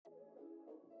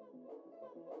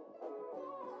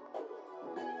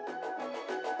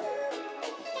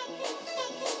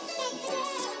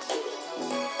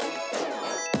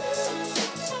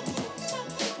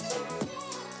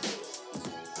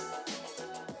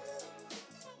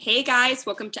Hey guys,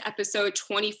 welcome to episode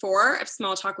 24 of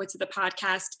Small Talk Wits of the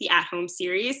podcast, the At Home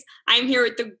series. I'm here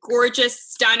with the gorgeous,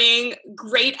 stunning,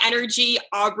 great energy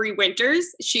Aubrey Winters.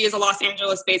 She is a Los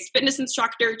Angeles-based fitness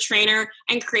instructor, trainer,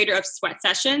 and creator of Sweat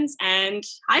Sessions. And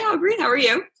hi Aubrey, how are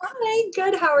you? Hi,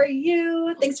 good. How are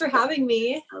you? Thanks for having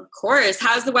me. Of course.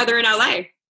 How's the weather in LA?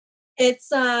 It's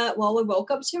well, we woke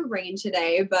up to rain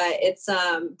today, but it's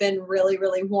been really,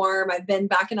 really warm. I've been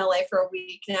back in LA for a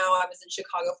week now. I was in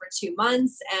Chicago for 2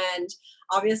 months, and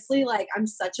obviously, like, I'm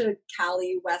such a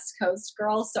Cali West Coast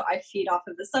girl, so I feed off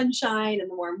of the sunshine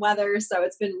and the warm weather. So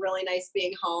it's been really nice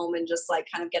being home and just like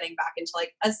kind of getting back into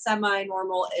like a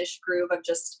semi-normal-ish groove of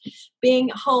just being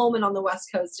home and on the West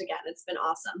Coast again. It's been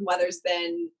awesome. Weather's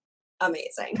been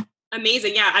amazing.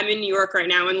 Amazing. Yeah, I'm in New York right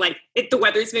now, and like the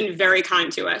weather's been very kind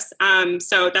to us.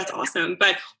 So that's awesome.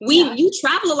 But you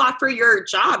travel a lot for your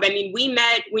job. I mean, we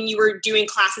met when you were doing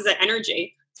classes at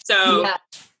Energy. So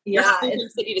you're from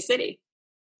city to city.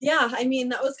 Yeah, I mean,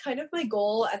 that was kind of my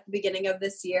goal at the beginning of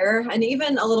this year, and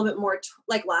even a little bit more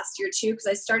like last year too, because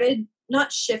I started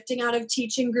not shifting out of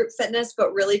teaching group fitness,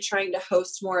 but really trying to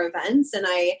host more events. And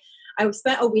I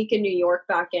spent a week in New York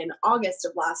back in August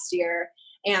of last year,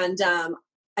 and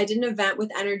I did an event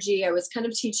with Energy. I was kind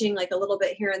of teaching like a little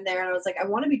bit here and there. And I was like, I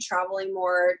want to be traveling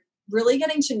more, really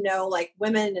getting to know like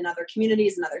women in other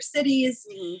communities and other cities.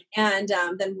 Mm-hmm. And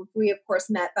then we, of course,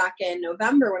 met back in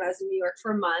November when I was in New York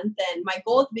for a month. And my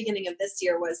goal at the beginning of this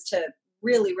year was to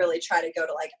really, really try to go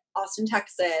to like Austin,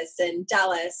 Texas and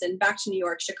Dallas and back to New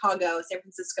York, Chicago, San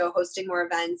Francisco, hosting more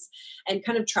events and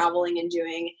kind of traveling and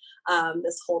doing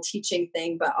this whole teaching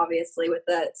thing. But obviously with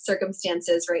the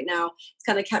circumstances right now, it's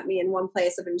kind of kept me in one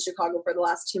place. I've been in Chicago for the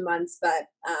last 2 months, but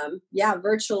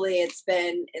virtually it's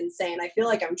been insane. I feel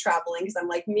like I'm traveling because I'm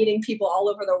like meeting people all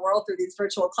over the world through these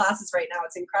virtual classes right now.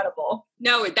 It's incredible.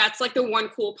 No, that's like the one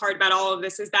cool part about all of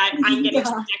this is that I'm getting to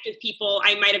connect with people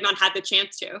I might have not had the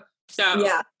chance to. So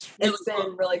yeah, it's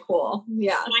been really cool.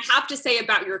 Yeah. And I have to say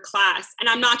about your class, and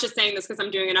I'm not just saying this because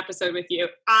I'm doing an episode with you,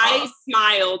 I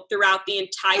smiled throughout the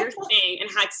entire thing and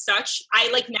had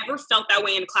I like never felt that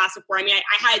way in class before. I mean,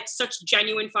 I had such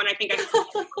genuine fun. I think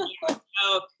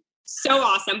so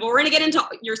awesome. But we're going to get into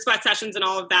your Sweat Sessions and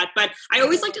all of that. But I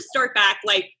always like to start back,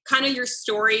 like kind of your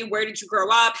story. Where did you grow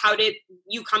up? How did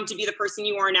you come to be the person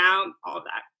you are now? All of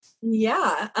that.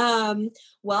 Yeah.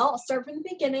 Well, I'll start from the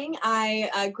beginning.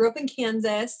 I grew up in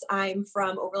Kansas. I'm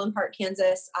from Overland Park,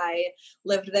 Kansas. I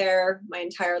lived there my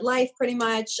entire life pretty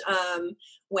much.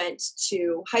 Went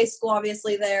to high school,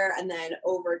 obviously there, and then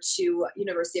over to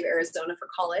University of Arizona for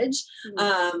college.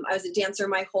 Mm-hmm. I was a dancer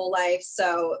my whole life.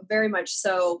 So very much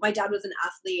so. My dad was an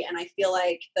athlete, and I feel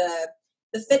like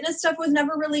the fitness stuff was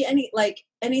never really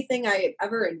anything I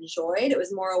ever enjoyed. It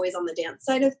was more always on the dance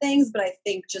side of things. But I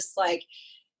think just like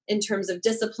in terms of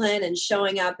discipline and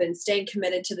showing up and staying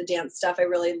committed to the dance stuff, I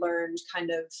really learned kind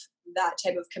of that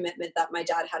type of commitment that my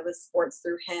dad had with sports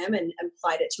through him and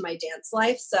applied it to my dance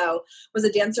life. So was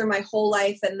a dancer my whole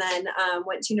life, and then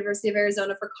went to University of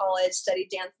Arizona for college, studied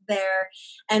dance there,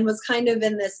 and was kind of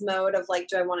in this mode of like,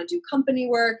 do I want to do company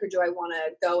work or do I want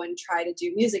to go and try to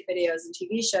do music videos and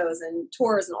TV shows and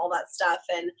tours and all that stuff?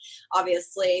 And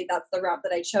obviously that's the route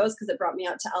that I chose because it brought me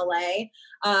out to LA.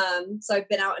 So I've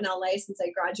been out in LA since I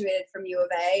graduated from U of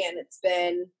A, and it's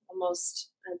been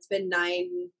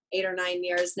 8 or 9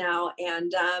 years now,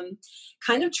 and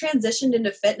kind of transitioned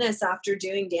into fitness after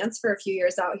doing dance for a few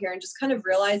years out here and just kind of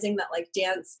realizing that like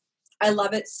dance, I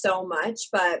love it so much,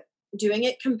 but doing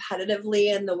it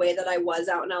competitively in the way that I was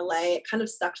out in LA, it kind of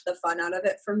sucked the fun out of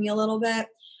it for me a little bit.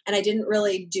 And I didn't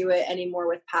really do it anymore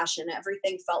with passion.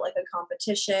 Everything felt like a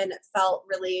competition. It felt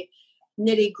really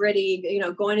nitty gritty,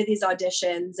 going to these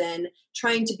auditions and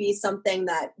trying to be something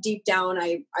that deep down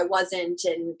I wasn't,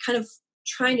 and kind of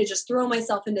trying to just throw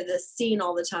myself into this scene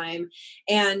all the time.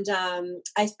 And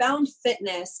I found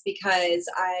fitness because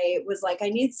I was like, I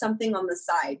need something on the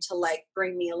side to like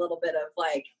bring me a little bit of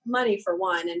like money for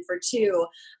one, and for two,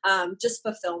 just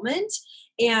fulfillment.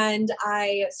 And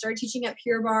I started teaching at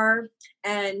Pure Barre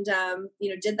and,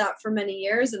 did that for many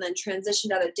years, and then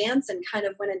transitioned out of dance and kind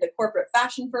of went into corporate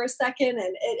fashion for a second.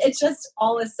 And it just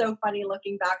all is so funny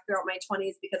looking back throughout my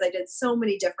 20s because I did so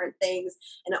many different things,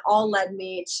 and it all led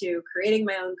me to creating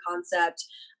my own concept,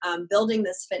 building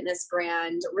this fitness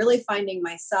brand, really finding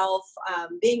myself,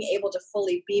 being able to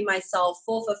fully be myself,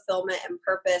 full fulfillment and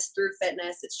purpose through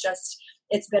fitness.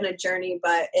 It's been a journey,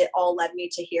 but it all led me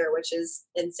to here, which is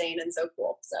insane and so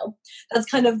cool. So that's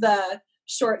kind of the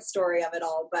short story of it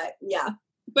all, but yeah.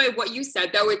 But what you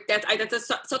said though,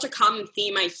 that's such a common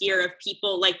theme I hear of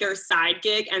people, like their side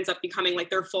gig ends up becoming like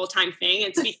their full-time thing.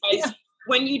 It's because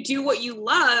when you do what you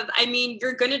love, I mean,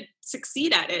 you're going to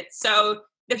succeed at it. So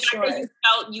the fact that you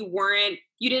felt you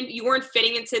weren't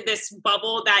fitting into this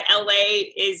bubble that LA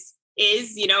is,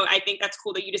 I think that's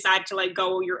cool that you decided to like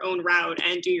go your own route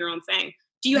and do your own thing.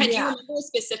 Do you remember a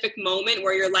specific moment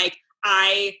where you're like,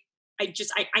 I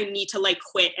need to like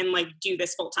quit and like do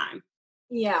this full time?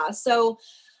 Yeah. So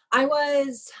I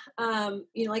was,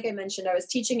 like I mentioned, I was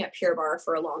teaching at Pure Barre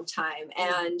for a long time,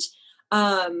 and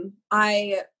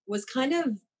I was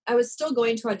still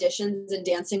going to auditions and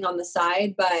dancing on the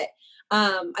side, but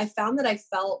I found that I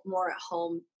felt more at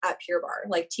home at Pure Barre,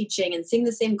 like teaching and seeing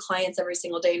the same clients every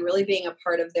single day and really being a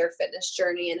part of their fitness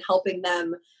journey and helping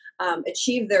them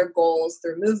achieve their goals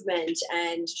through movement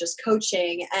and just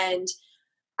coaching. And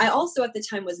I also at the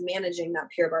time was managing that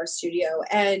Pure Barre studio,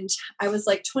 and I was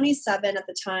like 27 at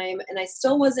the time, and I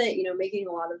still wasn't, making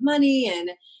a lot of money, and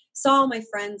saw my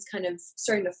friends kind of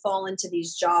starting to fall into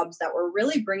these jobs that were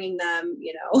really bringing them,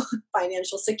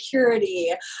 financial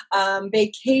security,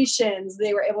 vacations.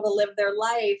 They were able to live their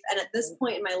life. And at this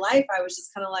point in my life, I was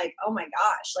just kind of like, oh my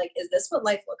gosh, like, is this what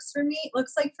life looks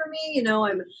like for me?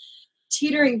 I'm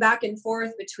teetering back and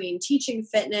forth between teaching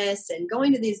fitness and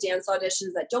going to these dance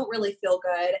auditions that don't really feel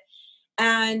good.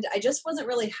 And I just wasn't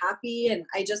really happy. And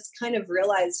I just kind of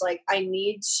realized like I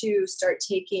need to start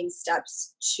taking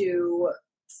steps to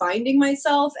finding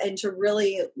myself and to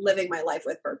really living my life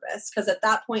with purpose. Because at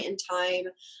that point in time,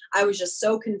 I was just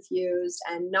so confused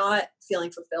and not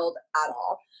feeling fulfilled at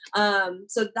all.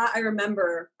 So that I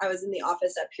remember I was in the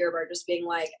office at Pure Barre just being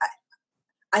like,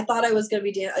 I thought I was going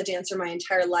to be a dancer my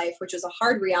entire life, which was a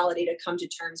hard reality to come to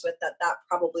terms with, that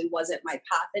probably wasn't my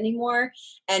path anymore,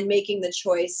 and making the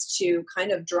choice to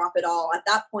kind of drop it all. At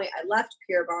that point, I left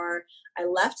Pure Barre, I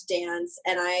left dance,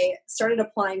 and I started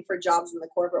applying for jobs in the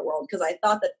corporate world because I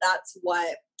thought that that's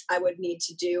what I would need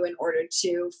to do in order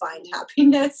to find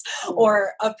happiness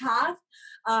or a path.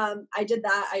 I did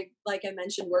that. Like I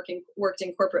mentioned, worked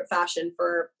in corporate fashion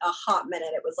for a hot minute.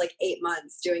 It was like 8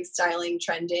 months doing styling,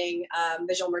 trending,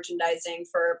 visual merchandising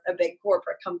for a big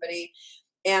corporate company,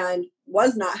 and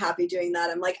was not happy doing that.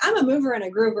 I'm like, I'm a mover and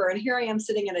a groover, and here I am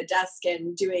sitting at a desk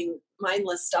and doing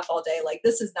mindless stuff all day. Like,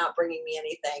 this is not bringing me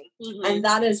anything. Mm-hmm. And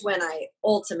that is when I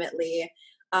ultimately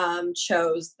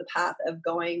chose the path of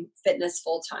going fitness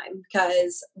full time,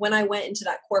 because when I went into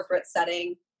that corporate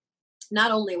setting,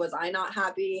 not only was I not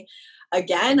happy,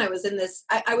 again, I was in this,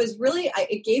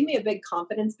 it gave me a big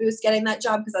confidence boost getting that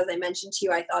job, because as I mentioned to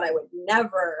you, I thought I would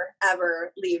never,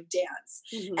 ever leave dance.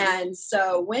 Mm-hmm. And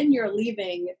so when you're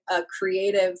leaving a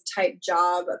creative type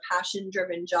job, a passion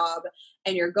driven job,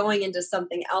 and you're going into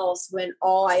something else when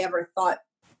all I ever thought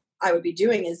I would be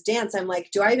doing is dance, I'm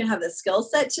like, do I even have the skill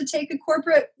set to take a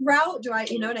corporate route?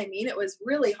 You know what I mean? It was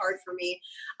really hard for me.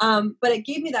 But it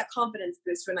gave me that confidence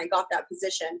boost when I got that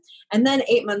position. And then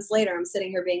 8 months later, I'm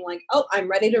sitting here being like, oh, I'm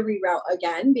ready to reroute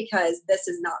again because this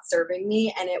is not serving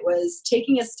me. And it was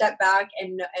taking a step back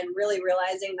and really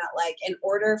realizing that, like, in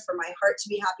order for my heart to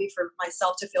be happy, for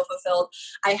myself to feel fulfilled,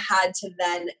 I had to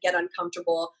then get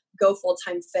uncomfortable, go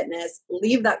full-time fitness,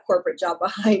 leave that corporate job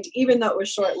behind, even though it was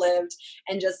short-lived,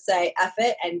 and just say F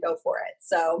it and go for it.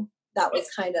 So that was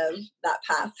kind of that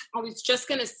path. I was just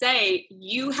going to say,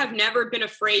 you have never been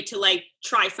afraid to like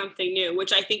try something new,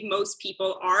 which I think most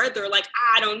people are. They're like,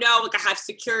 I don't know, like I have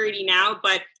security now,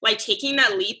 but like taking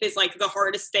that leap is like the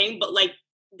hardest thing, but like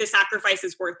the sacrifice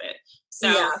is worth it. So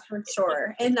yeah, for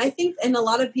sure. And I think, and a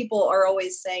lot of people are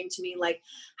always saying to me, like,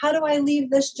 how do I leave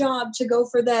this job to go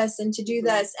for this and to do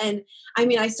this? And I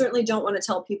mean, I certainly don't want to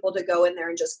tell people to go in there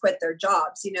and just quit their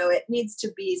jobs. You know, it needs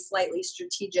to be slightly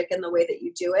strategic in the way that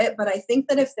you do it. But I think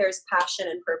that if there's passion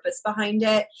and purpose behind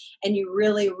it, and you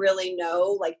really, really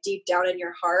know, like deep down in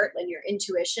your heart and your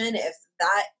intuition, if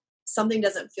that something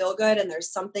doesn't feel good and there's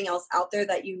something else out there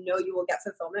that you know you will get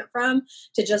fulfillment from,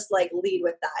 to just like lead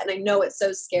with that. And I know it's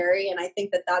so scary, and I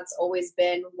think that that's always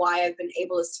been why I've been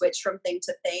able to switch from thing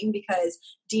to thing, because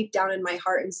deep down in my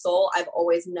heart and soul, I've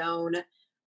always known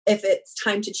if it's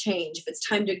time to change, if it's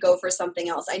time to go for something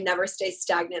else. I never stay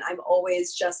stagnant. I'm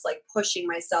always just like pushing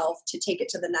myself to take it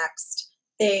to the next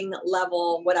thing,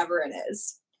 level, whatever it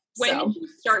is. When did you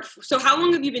start? So how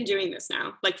long have you been doing this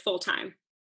now, like full time?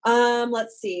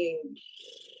 Let's see.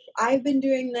 I've been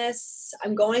doing this,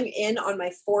 I'm going in on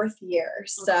my 4th year.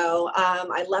 So,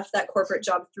 I left that corporate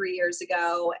job 3 years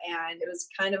ago, and it was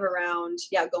kind of around,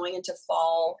 going into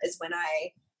fall is when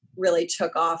I really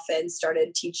took off and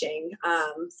started teaching,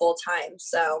 full time.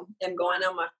 So I'm going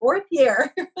on my 4th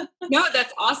year. No,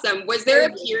 that's awesome. Was there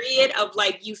a period of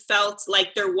like, you felt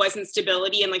like there wasn't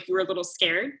stability and like you were a little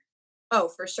scared? Oh,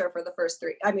 for sure. For the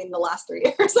last 3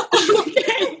 years.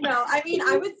 No, I mean,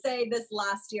 I would say this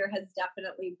last year has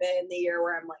definitely been the year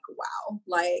where I'm like, wow,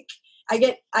 like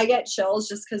I get chills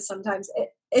just because sometimes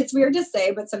it's weird to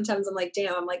say, but sometimes I'm like,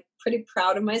 damn, I'm like pretty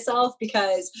proud of myself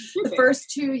because the first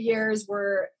 2 years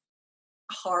were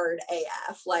hard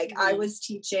AF. Like I was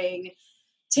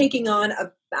taking on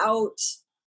about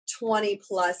 20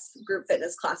 plus group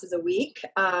fitness classes a week.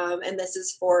 And this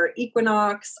is for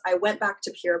Equinox. I went back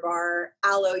to Pure Barre,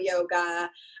 Alo Yoga,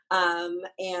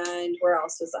 and where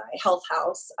else was I? Health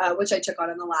House, which I took on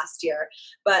in the last year.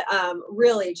 But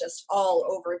really just all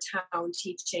over town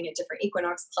teaching at different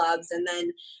Equinox clubs. And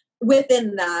then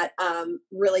within that,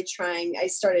 really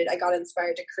I got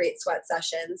inspired to create sweat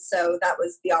sessions. So that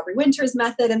was the Aubrey Winters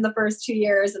method in the first 2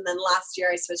 years. And then last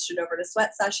year I switched it over to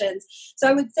sweat sessions. So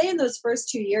I would say in those first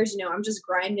 2 years, I'm just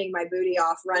grinding my booty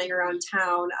off, running around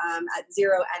town at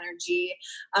zero energy.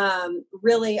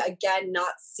 Really, again,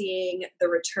 not seeing the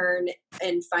return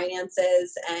in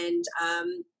finances and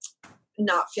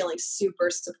not feeling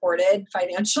super supported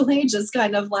financially, just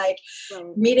kind of like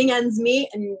meeting ends meet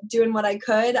and doing what I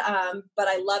could. But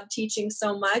I love teaching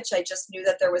so much. I just knew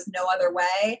that there was no other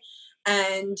way.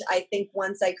 And I think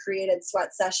once I created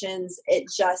sweat sessions, it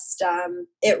just,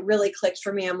 it really clicked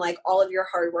for me. I'm like, all of your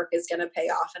hard work is going to pay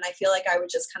off. And I feel like I would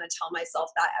just kind of tell myself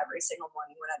that every single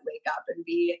morning when I'd wake up and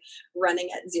be running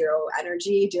at zero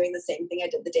energy, doing the same thing I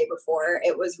did the day before.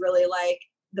 It was really like,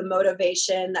 the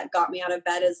motivation that got me out of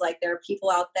bed is like, there are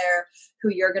people out there who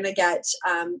you're going to get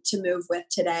to move with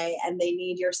today, and they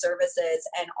need your services,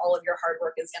 and all of your hard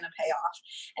work is going to pay off.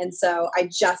 And so I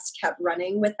just kept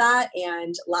running with that.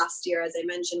 And last year, as I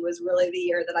mentioned, was really the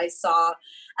year that I saw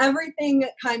everything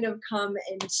kind of come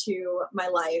into my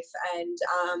life. And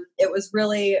it was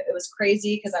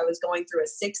crazy because I was going through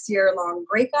a 6-year long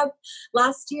breakup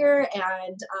last year.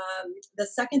 And the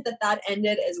second that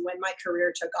ended is when my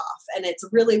career took off. And it's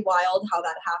really wild how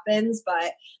that happens,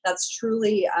 but that's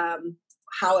truly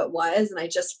how it was. And I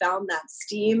just found that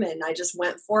steam and I just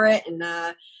went for it. And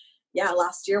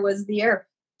last year was the year.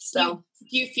 So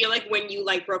do you feel like when you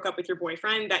broke up with your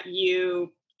boyfriend that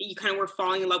you kind of were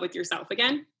falling in love with yourself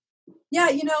again? Yeah,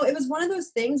 it was one of those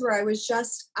things where I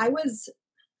was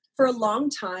for a long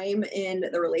time in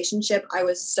the relationship, I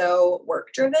was so work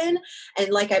driven. And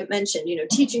like I mentioned,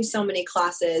 teaching so many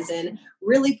classes and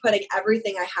really putting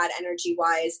everything I had energy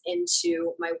wise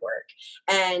into my work.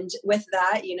 And with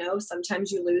that,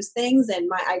 sometimes you lose things, and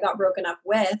I got broken up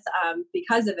with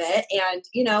because of it. And,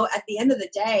 at the end of the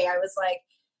day, I was like,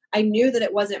 I knew that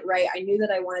it wasn't right. I knew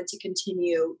that I wanted to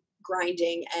continue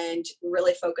grinding and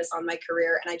really focus on my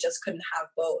career, and I just couldn't have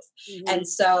both. Mm-hmm. And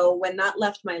so when that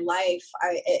left my life,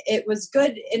 it was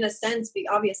good in a sense,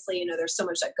 but obviously, there's so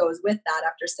much that goes with that.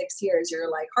 After 6 years,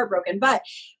 you're like heartbroken. But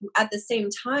at the same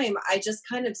time, I just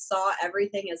kind of saw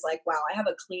everything as like, wow, I have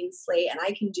a clean slate and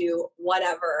I can do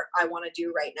whatever I want to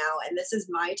do right now. And this is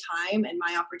my time and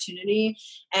my opportunity.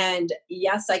 And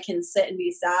yes, I can sit and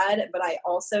be sad, but I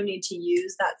also need to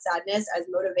use that sadness as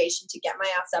motivation to get my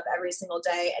ass up every single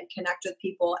day and connect with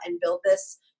people and build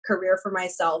this career for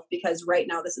myself, because right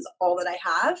now this is all that I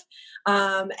have.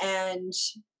 And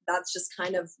that's just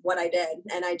kind of what I did.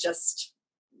 And I just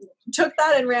took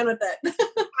that and ran with it.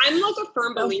 I'm like a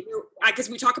firm believer, because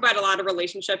we talk about a lot of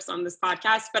relationships on this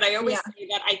podcast, but I always say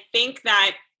that I think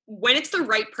that when it's the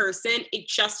right person, it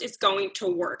just is going to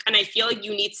work. And I feel like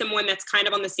you need someone that's kind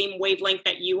of on the same wavelength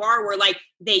that you are, where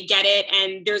they get it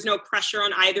and there's no pressure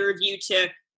on either of you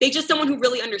they just someone who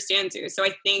really understands you. So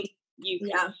I think you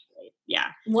can. Yeah.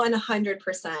 100%.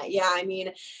 Yeah. I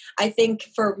mean, I think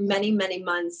for many, many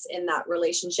months in that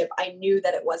relationship, I knew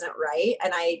that it wasn't right.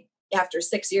 And after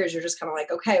 6 years, you're just kind of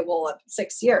like, okay, well,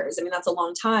 6 years, I mean, that's a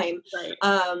long time. Right.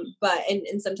 But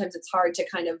sometimes it's hard to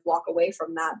kind of walk away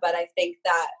from that. But I think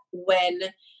that when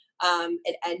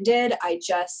it ended, I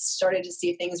just started to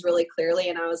see things really clearly.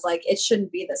 And I was like, it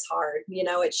shouldn't be this hard.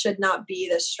 It should not be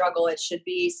this struggle. It should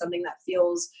be something that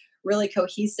feels really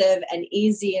cohesive and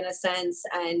easy in a sense,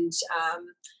 and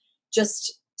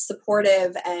just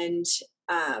supportive. And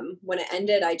when it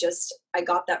ended, I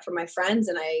got that from my friends,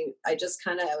 and I just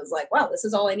kind of was like, wow, this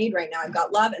is all I need right now. I've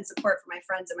got love and support from my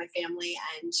friends and my family,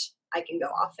 and I can go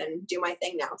off and do my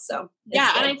thing now. So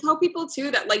yeah. And I tell people too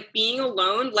that being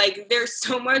alone, there's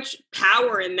so much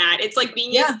power in that. It's like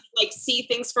being able to see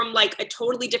things from a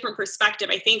totally different perspective.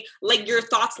 I think your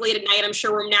thoughts late at night, I'm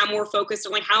sure we're now more focused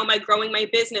on how am I growing my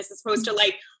business, as opposed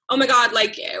to oh my God,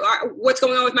 what's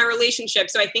going on with my relationship.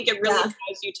 So I think it really allows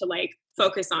you to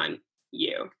focus on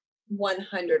you.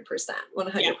 100%.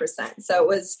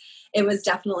 So it was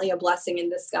definitely a blessing in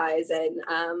disguise. And,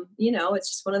 it's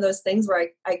just one of those things where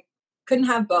I couldn't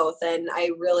have both. And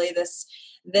I really,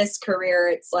 this career,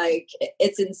 it's like,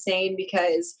 it's insane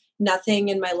because nothing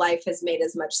in my life has made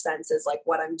as much sense as like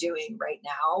what I'm doing right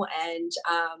now. And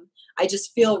I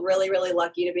just feel really, really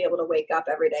lucky to be able to wake up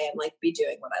every day and like be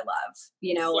doing what I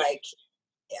love, like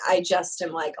I just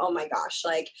am like, oh my gosh,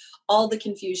 like all the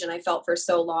confusion I felt for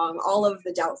so long, all of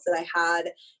the doubts that I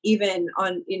had, even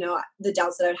on, the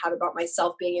doubts that I'd had about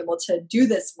myself being able to do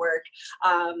this work.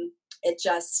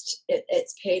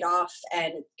 It's paid off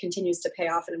and it continues to pay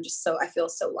off. And I feel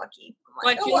so lucky.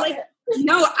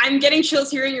 No, I'm getting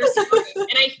chills hearing your story.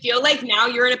 And I feel like now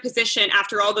you're in a position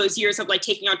after all those years of like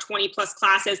taking on 20 plus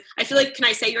classes. I feel like, can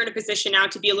I say you're in a position now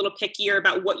to be a little pickier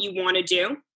about what you want to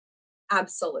do?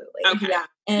 Absolutely. Okay. Yeah.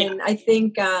 And I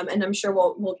think, and I'm sure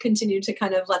we'll continue to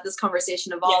kind of let this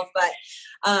conversation evolve, but,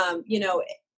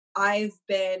 I've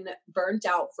been burnt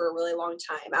out for a really long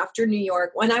time. After New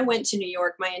York, when I went to New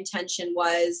York, my intention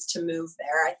was to move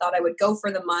there. I thought I would go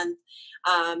for the month.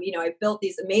 I built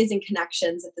these amazing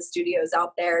connections at the studios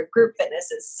out there. Group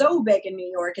fitness is so big in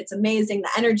New York. It's amazing. The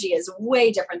energy is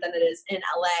way different than it is in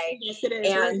LA. Yes, it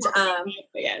is. And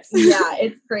yes. Yeah,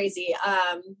 it's crazy.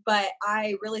 But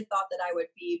I really thought that I would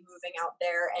be moving out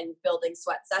there and building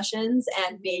sweat sessions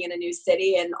and being in a new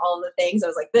city and all the things. I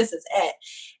was like, this is it.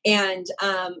 And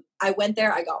I went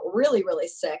there. I got really, really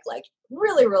sick, like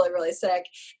really, really, really sick.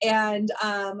 And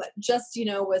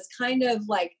was kind of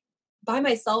like by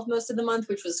myself most of the month,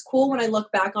 which was cool when I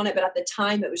look back on it. But at the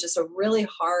time, it was just it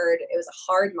was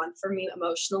a hard month for me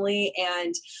emotionally.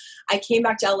 And I came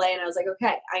back to LA and I was like,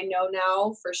 okay, I know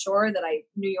now for sure that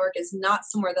New York is not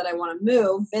somewhere that I want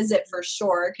to visit for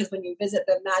sure. Because when you visit,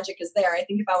 the magic is there. I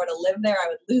think if I were to live there, I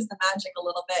would lose the magic a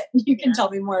little bit. You can tell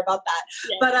me more about that.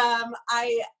 Yeah. But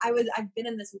I've been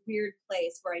in this weird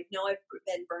place where I know I've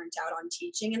been burnt out on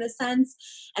teaching in a sense.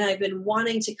 And I've been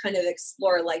wanting to kind of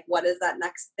explore like, what is that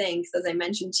next thing? As I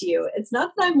mentioned to you, it's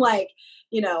not that I'm like,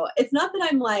 it's not that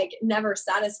I'm like never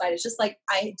satisfied. It's just like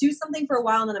I do something for a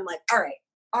while and then I'm like, all right,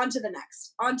 on to the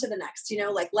next,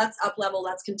 like let's up level,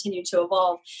 let's continue to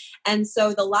evolve. And so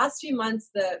the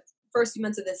first few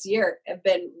months of this year have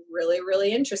been really,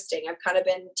 really interesting. I've kind of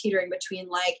been teetering between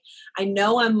like, I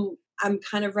know I'm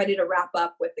kind of ready to wrap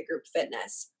up with the group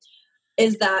fitness.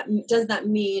 Does that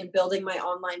mean building my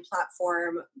online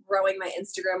platform, growing my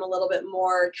Instagram a little bit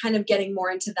more, kind of getting more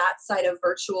into that side of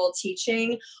virtual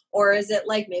teaching? Or is it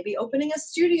like maybe opening a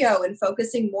studio and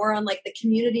focusing more on like the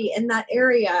community in that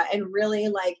area and really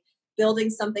like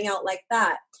building something out like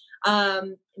that?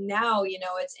 Now,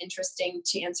 it's interesting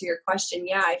to answer your question.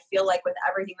 Yeah, I feel like with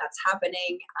everything that's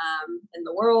happening in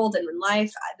the world and in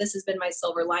life, this has been my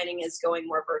silver lining is going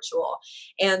more virtual.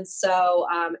 And so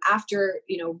after,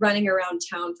 running around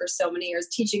town for so many years,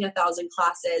 teaching 1,000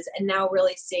 classes, and now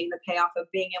really seeing the payoff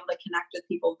of being able to connect with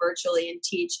people virtually and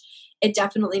teach, it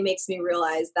definitely makes me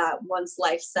realize that once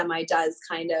life semi does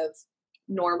kind of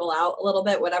normal out a little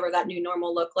bit, whatever that new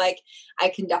normal look like, I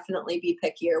can definitely be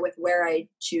pickier with where I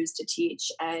choose to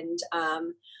teach. And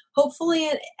hopefully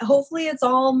it's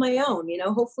all my own,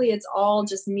 hopefully it's all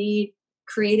just me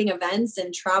creating events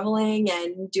and traveling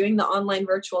and doing the online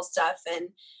virtual stuff and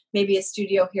maybe a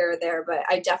studio here or there. But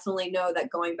I definitely know that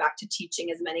going back to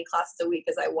teaching as many classes a week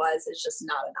as I was is just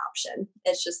not an option.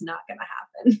 It's just not going to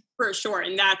happen. For sure.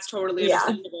 And that's totally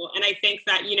understandable. And I think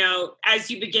that,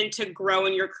 as you begin to grow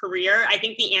in your career, I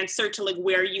think the answer to like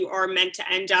where you are meant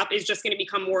to end up is just going to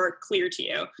become more clear to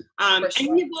you. And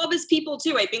we evolve as people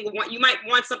too. I think you might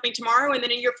want something tomorrow and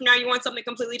then a year from now, you want something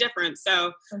completely different.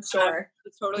 So for sure.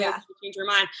 It's totally change your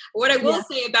mind. What I will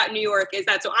say about New York is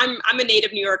that, so I'm a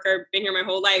native New Yorker, been here my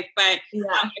whole life, but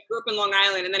I grew up in Long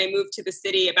Island and then I moved to the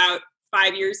city about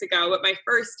 5 years ago. But my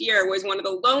first year was one of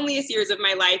the loneliest years of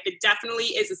my life. It definitely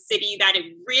is a city that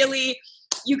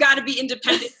you got to be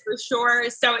independent for sure.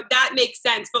 So that makes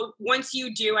sense. But once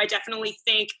you do, I definitely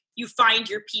think you find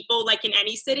your people like in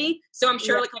any city. So I'm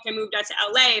sure like if I moved out to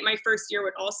LA, my first year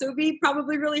would also be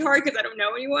probably really hard because I don't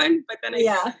know anyone. But then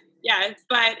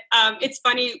but it's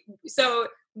funny. So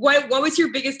what was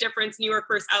your biggest difference, New York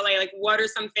versus LA? Like what are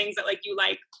some things that like you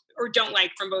like or don't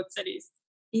like from both cities?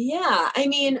 Yeah, I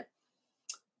mean,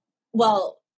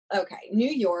 well, okay. New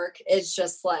York is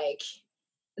just like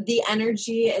the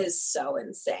energy is so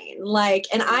insane. Like,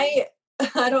 and I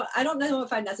don't know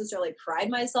if I necessarily pride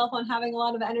myself on having a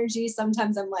lot of energy.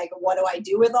 Sometimes I'm like, what do I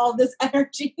do with all this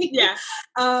energy? Yeah.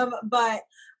 But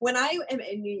when I am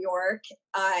in New York,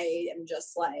 I am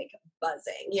just like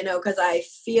buzzing, because I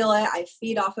feel it. I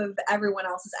feed off of everyone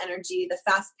else's energy, the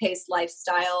fast-paced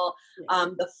lifestyle,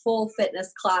 the full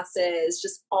fitness classes,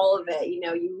 just all of it.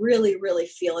 You really, really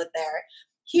feel it there.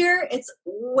 Here, it's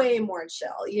way more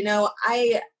chill.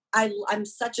 I'm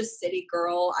such a city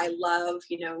girl. I love,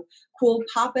 cool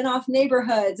popping off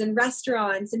neighborhoods and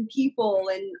restaurants and people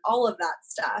and all of that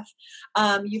stuff.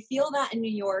 You feel that in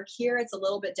New York. Here it's a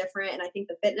little bit different. And I think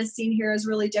the fitness scene here is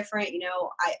really different.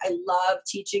 I love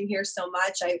teaching here so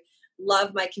much. I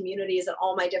love my communities and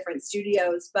all my different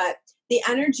studios, but the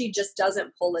energy just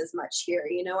doesn't pull as much here.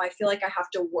 I feel like I have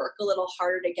to work a little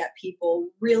harder to get people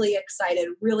really excited,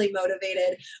 really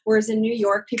motivated. Whereas in New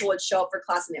York, people would show up for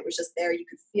class and it was just there. You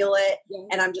could feel it. Yeah.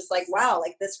 And I'm just like, wow,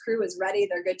 like this crew is ready.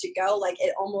 They're good to go. Like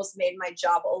it almost made my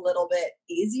job a little bit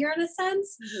easier in a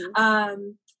sense.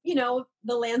 Mm-hmm.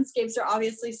 The landscapes are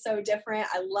obviously so different.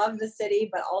 I love the city,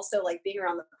 but also like being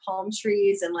around the palm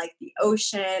trees and like the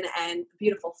ocean and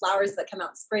beautiful flowers that come out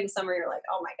in spring, summer. You're like,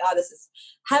 oh my God, this is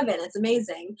heaven. It's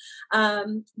amazing.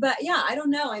 But yeah, I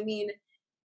don't know. I mean,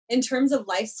 in terms of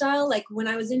lifestyle, like when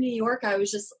I was in New York, I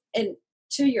was just, and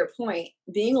to your point,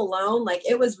 being alone, like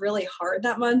it was really hard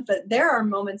that month, but there are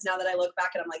moments now that I look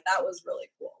back and I'm like, that was really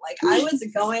cool. Like I was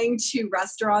going to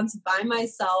restaurants by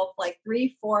myself, like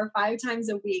 3, 4, 5 times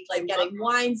a week, like getting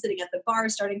wine, sitting at the bar,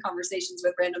 starting conversations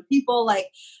with random people. Like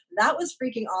that was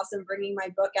freaking awesome. Bringing my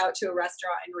book out to a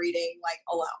restaurant and reading like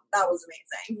alone. That was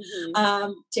amazing.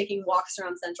 Mm-hmm. Taking walks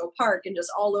around Central Park and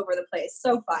just all over the place.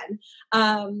 So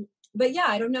fun. But yeah,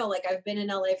 I don't know. Like I've been in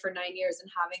LA for 9 years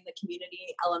and having the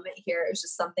community element here is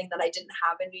just something that I didn't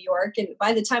have in New York. And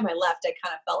by the time I left, I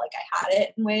kind of felt like I had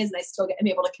it in ways, and I still am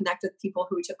able to connect with people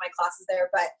who took my classes there.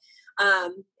 But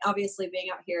obviously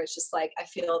being out here is just like, I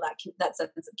feel that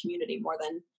sense of community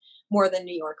more than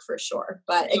New York for sure.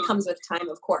 But it comes with time,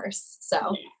 of course.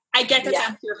 So I get that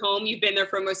that's your home. You've been there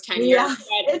for almost 10 years.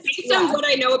 But based on what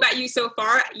I know about you so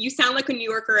far, you sound like a New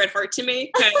Yorker at heart to me.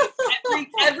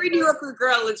 Every New Yorker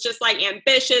girl is just like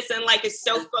ambitious and like is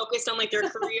so focused on like their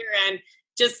career and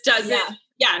just doesn't.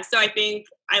 Yeah. So I think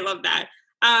I love that.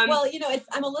 Well,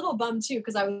 I'm a little bummed too,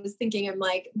 because I was thinking, I'm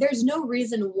like, there's no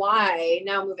reason why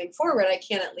now moving forward, I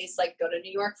can't at least like go to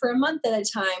New York for a month at a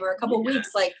time or a couple of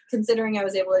weeks. Like considering I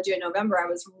was able to do it in November, I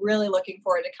was really looking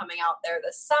forward to coming out there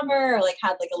this summer, or like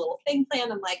had like a little thing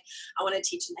planned. I'm like, I want to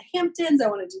teach in the Hamptons. I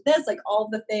want to do this, like all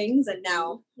the things. And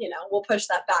now, we'll push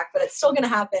that back, but it's still going to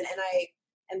happen. And I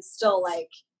am still like,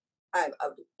 I'm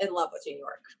in love with New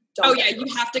York. You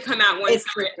have to come out once.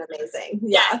 It's amazing.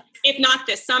 Yeah. If not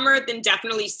this summer, then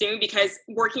definitely soon, because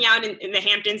working out in the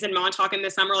Hamptons and Montauk in the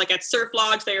summer, like at Surf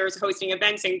Lodge, there's hosting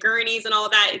events and gurneys and all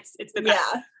of that. It's the best.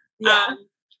 Yeah.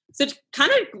 So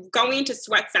kind of going into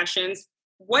sweat sessions,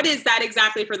 what is that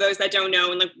exactly for those that don't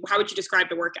know? And like, how would you describe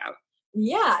the workout?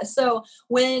 Yeah. So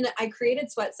when I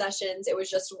created Sweat Sessions, it was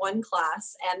just one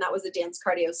class, and that was a dance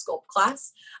cardio sculpt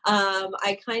class.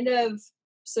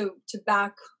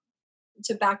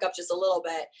 To back up just a little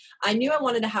bit, I knew I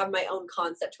wanted to have my own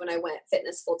concept when I went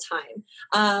fitness full time.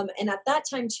 And at that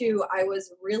time too, I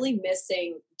was really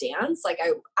missing dance. Like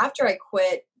after I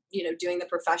quit, doing the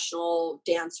professional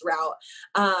dance route,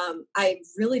 I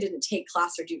really didn't take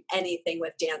class or do anything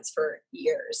with dance for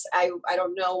years. I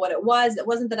don't know what it was. It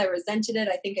wasn't that I resented it.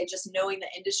 I think I just, knowing the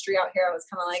industry out here, I was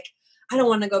kind of like, I don't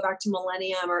want to go back to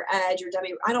Millennium or Edge or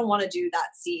Demi. I don't want to do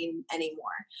that scene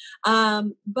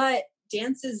anymore. But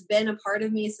dance has been a part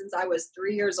of me since I was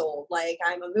 3 years old. Like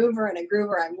I'm a mover and a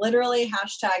groover. I'm literally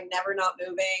 #never not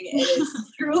moving. It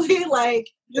is truly like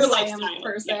your I am a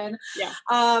person. Yeah.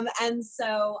 And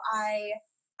so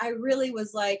I really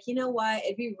was like, you know what?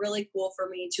 It'd be really cool for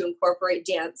me to incorporate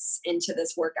dance into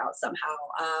this workout somehow.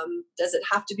 Does it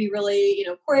have to be really,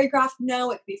 choreographed?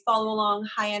 No, it could be follow along,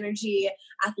 high energy,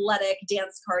 athletic,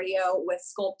 dance cardio with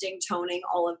sculpting, toning,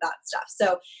 all of that stuff.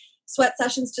 So Sweat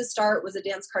Sessions to start was a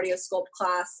dance cardio sculpt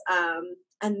class.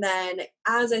 And then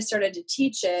as I started to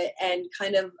teach it and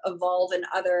kind of evolve in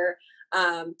other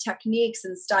techniques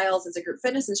and styles as a group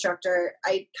fitness instructor,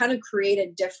 I kind of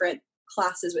created different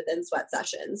classes within Sweat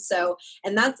Sessions. So,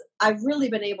 and I've really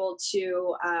been able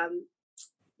to,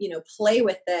 play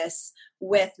with this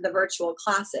with the virtual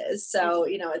classes. So,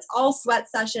 it's all Sweat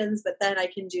Sessions, but then I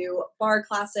can do bar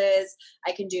classes,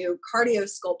 I can do cardio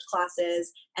sculpt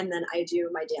classes, and then I do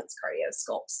my dance cardio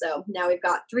sculpt. So now we've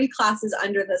got 3 classes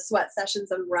under the Sweat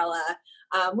Sessions umbrella,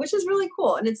 which is really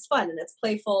cool. And it's fun and it's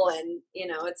playful and,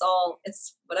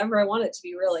 it's whatever I want it to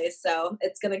be really. So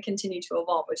it's going to continue to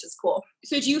evolve, which is cool.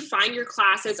 So do you find your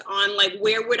classes on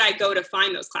where would I go to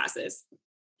find those classes?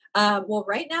 Well,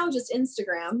 right now, just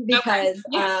Instagram, because,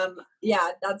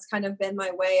 that's kind of been my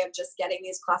way of just getting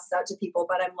these classes out to people,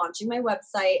 but I'm launching my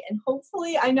website and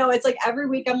hopefully, I know it's like every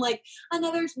week I'm like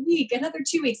another week, another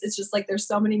 2 weeks. It's just like, there's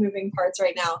so many moving parts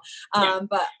right now.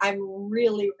 But I'm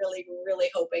really, really, really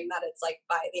hoping that it's like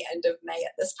by the end of May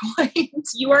at this point.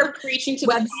 You are preaching to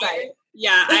website. the choir.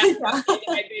 Yeah, I've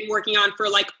been working on for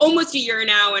like almost a year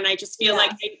now, and I just feel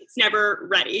like it's never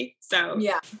ready. So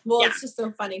well, it's just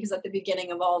so funny because at the beginning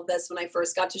of all of this, when I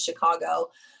first got to Chicago,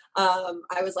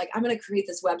 I was like, I'm going to create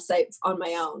this website on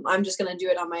my own. I'm just going to do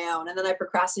it on my own. And then I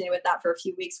procrastinated with that for a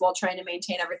few weeks while trying to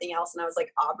maintain everything else. And I was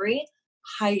like, Aubrey,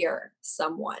 hire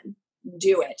someone,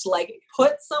 do it. Like,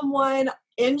 put someone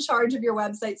in charge of your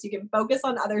website so you can focus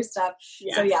on other stuff.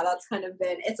 So that's kind of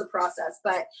it's a process,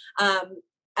 but,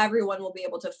 everyone will be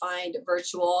able to find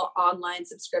virtual online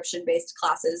subscription-based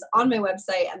classes on my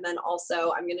website. And then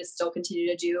also I'm going to still continue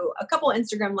to do a couple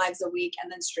Instagram lives a week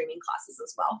and then streaming classes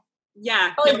as well.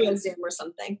 Yeah. Probably on Zoom or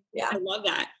something. Yeah. I love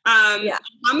that.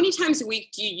 How many times a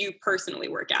week do you personally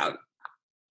work out?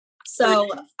 So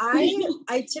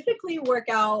I typically work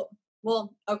out.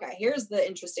 Well, okay, here's the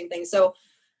interesting thing. So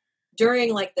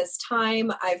during like this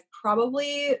time, I've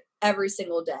probably every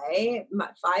single day,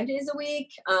 5 days a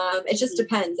week. It just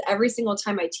depends. Every single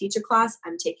time I teach a class,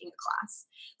 I'm taking a class.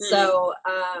 So,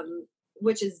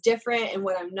 which is different and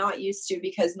what I'm not used to,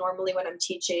 because normally when I'm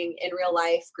teaching in real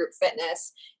life group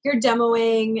fitness, you're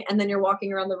demoing and then you're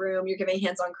walking around the room, you're giving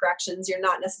hands-on corrections. You're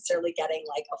not necessarily getting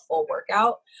like a full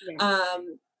workout.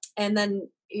 And then,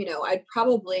 I'd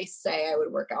probably say I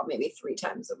would work out maybe 3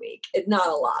 times a week. It's not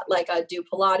a lot. Like I'd do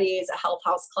Pilates, a health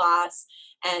house class,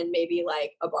 and maybe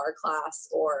like a bar class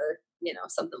or,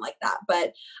 something like that.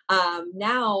 But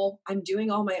now I'm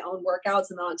doing all my own workouts.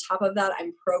 And then on top of that,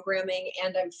 I'm programming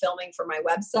and I'm filming for my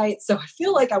website. So I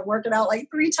feel like I'm working out like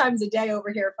 3 times a day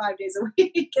over here, 5 days a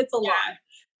week. It's a lot.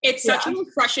 It's such a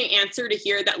refreshing answer to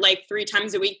hear that like 3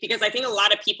 times a week, because I think a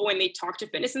lot of people, when they talk to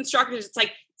fitness instructors, it's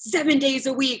like 7 days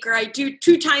a week, or I do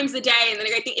 2 times a day. And then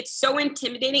I think it's so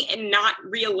intimidating and not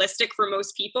realistic for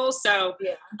most people. So,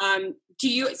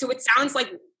 so it sounds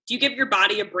like, do you give your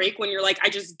body a break when you're like, I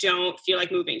just don't feel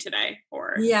like moving today?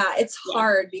 Or it's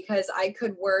hard because I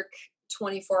could work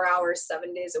 24 hours,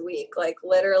 7 days a week. Like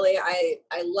literally, I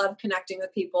love connecting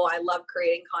with people. I love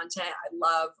creating content. I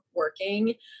love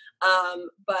working.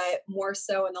 But more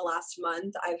so in the last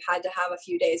month, I've had to have a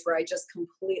few days where I just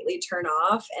completely turn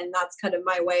off. And that's kind of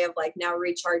my way of like now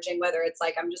recharging, whether it's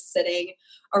like I'm just sitting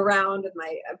around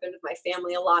I've been with my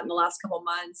family a lot in the last couple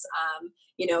months,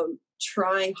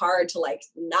 trying hard to like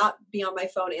not be on my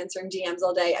phone answering DMs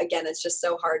all day. Again, it's just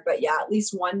so hard, but at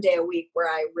least 1 day a week where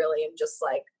I really am just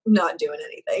like not doing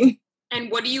anything. And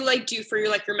what do you like do for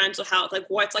your mental health? Like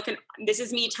what's like this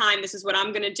is me time. This is what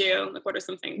I'm going to do. Like, what are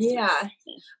some things?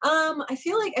 I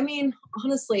feel like,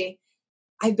 honestly,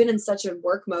 I've been in such a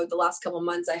work mode the last couple of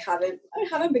months. I haven't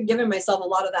been giving myself a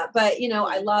lot of that, but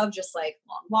I love just like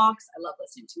long walks. I love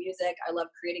listening to music. I love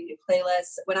creating new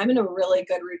playlists. When I'm in a really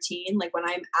good routine, like when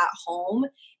I'm at home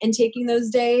and taking those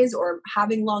days or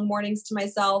having long mornings to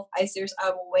myself, I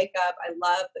will wake up. I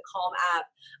love the Calm app.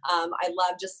 I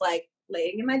love just like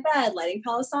laying in my bed, lighting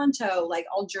Palo Santo, like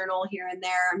I'll journal here and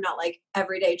there. I'm not like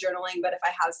everyday journaling, but if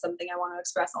I have something I want to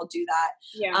express, I'll do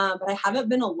that. But I haven't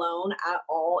been alone at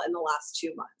all in the last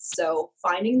 2 months. So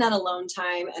finding that alone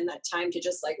time and that time to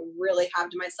just like really have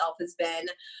to myself has been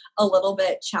a little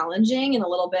bit challenging and a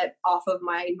little bit off of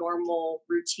my normal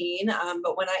routine.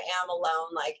 But when I am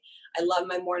alone, like I love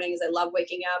my mornings. I love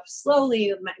waking up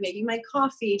slowly, making my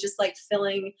coffee, just like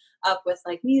filling up with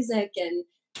like music and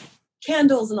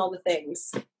candles and all the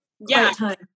things. Quiet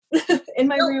time in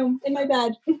my room, in my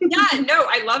bed.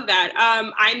 I love that.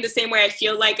 I'm the same way. I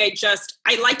feel like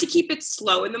I like to keep it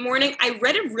slow in the morning. I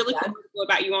read a really cool article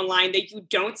about you online that you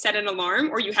don't set an alarm,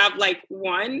 or you have like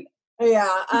one. Is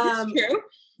this true?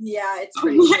 Yeah, it's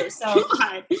pretty true. So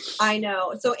God. I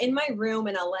know. So in my room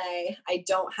in LA, I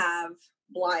don't have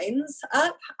blinds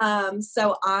up.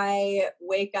 So I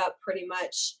wake up pretty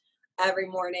much every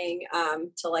morning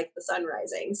to like the sun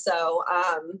rising. So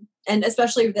and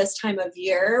especially this time of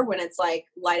year when it's like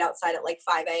light outside at like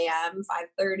 5 a.m.,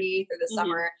 5:30 through the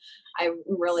summer, I'm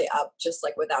really up just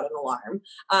like without an alarm.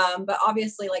 But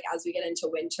obviously, like as we get into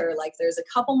winter, like there's a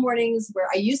couple mornings where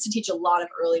I used to teach a lot of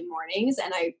early mornings,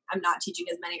 and I'm not teaching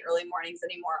as many early mornings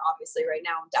anymore. Obviously, right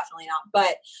now, definitely not.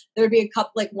 But there would be a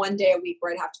couple, like 1 day a week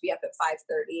where I'd have to be up at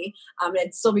 5:30.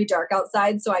 It'd still be dark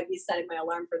outside, so I'd be setting my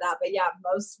alarm for that. But yeah,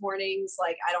 most mornings,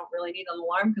 like I don't really need an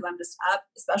alarm because I'm just up.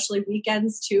 Especially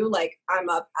weekends too. Like I'm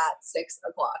up at 6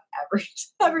 o'clock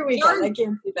every weekend. I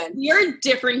can't sleep in. You're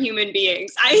different human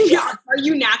beings. Are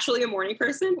you naturally a morning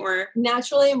person or?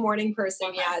 Naturally a morning person.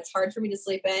 Okay. Yeah. It's hard for me to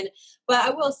sleep in, but I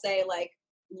will say like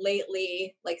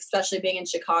lately, like especially being in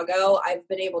Chicago, I've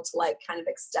been able to like kind of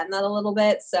extend that a little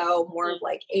bit. So more of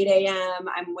like 8 a.m.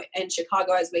 I'm in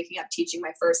Chicago. I was waking up teaching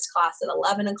my first class at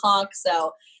 11 o'clock.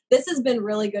 So this has been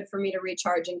really good for me to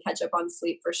recharge and catch up on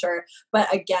sleep for sure.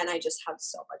 But again, I just have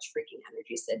so much freaking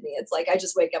energy, Sydney. It's like I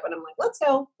just wake up and I'm like, let's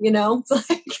go. It's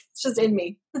like it's just in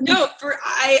me. No,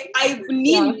 I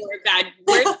need more of that.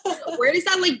 Where does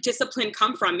that like discipline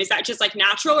come from? Is that just like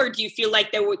natural, or do you feel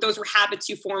like those were habits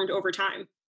you formed over time?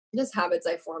 Just habits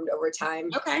I formed over time.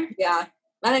 Okay. Yeah.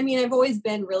 And I mean, I've always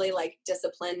been really like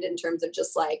disciplined in terms of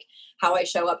just like how I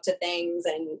show up to things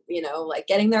and, like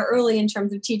getting there early in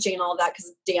terms of teaching and all that.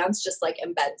 Cause dance just like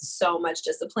embeds so much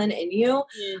discipline in you,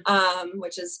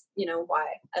 which is, why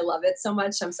I love it so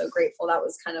much. I'm so grateful. That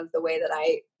was kind of the way that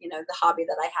the hobby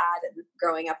that I had and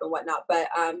growing up and whatnot. But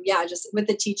just with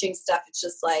the teaching stuff, it's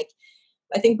just like,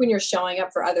 I think when you're showing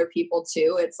up for other people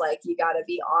too, it's like, you got to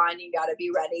be on, you got to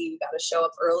be ready, you got to show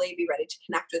up early, be ready to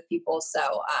connect with people.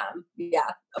 So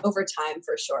over time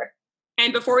for sure.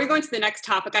 And before we go into the next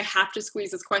topic, I have to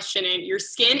squeeze this question in. Your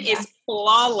skin is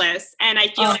flawless. And I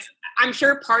feel like I'm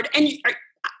sure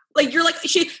you're like,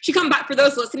 she come back, for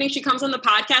those listening, she comes on the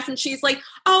podcast and she's like,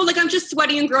 oh, like I'm just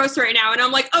sweaty and gross right now. And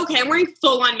I'm like, okay, I'm wearing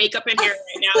full on makeup and hair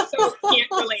right now. So can't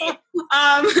relate.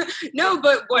 No,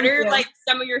 but what are like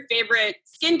some of your favorite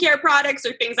skincare products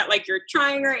or things that like you're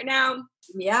trying right now?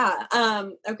 Yeah.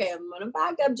 Okay. I'm going to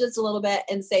back up just a little bit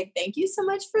and say, thank you so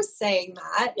much for saying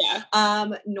that.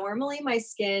 Yeah. Normally my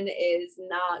skin is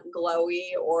not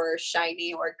glowy or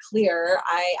shiny or clear.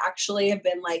 I actually have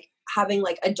been like having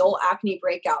like adult acne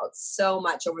breakouts so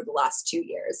much over the last 2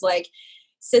 years, like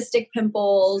cystic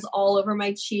pimples all over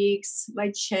my cheeks,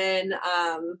 my chin,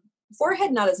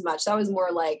 forehead, not as much. That was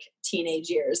more like teenage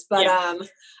years, but,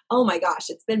 oh my gosh,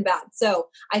 it's been bad. So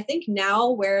I think now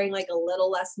wearing like a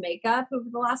little less makeup over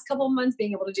the last couple of months,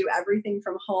 being able to do everything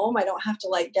from home, I don't have to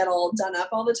like get all done up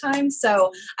all the time.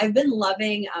 So I've been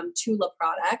loving, Tula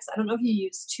products. I don't know if you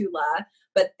use Tula,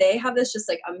 but they have this just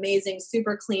like amazing,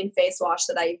 super clean face wash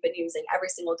that I've been using every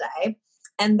single day.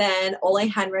 And then Ole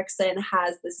Henriksen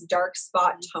has this dark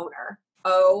spot toner.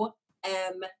 OMG.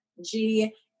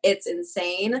 It's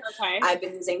insane. Okay. I've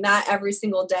been using that every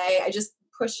single day. I just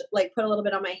put a little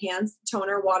bit on my hands,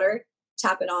 toner, water,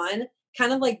 tap it on.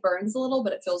 Kind of like burns a little,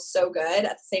 but it feels so good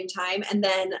at the same time. And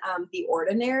then The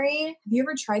Ordinary. Have you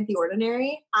ever tried The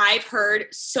Ordinary? I've heard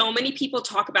so many people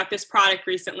talk about this product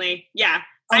recently. Yeah.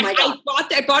 Oh my God.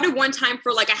 I bought it one time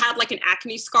for like, I had like an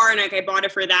acne scar and like I bought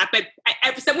it for that. But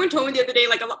someone told me the other day,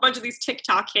 like a bunch of these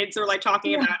TikTok kids are like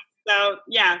talking about it. So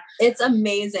yeah. It's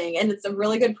amazing. And it's a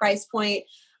really good price point.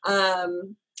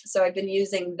 So I've been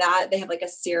using that. They have like a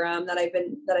serum that I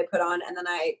put on, and then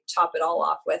I top it all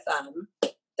off with,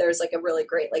 there's like a really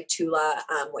great like Tula,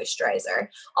 moisturizer.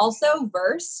 Also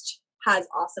Versed has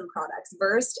awesome products.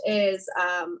 Versed is,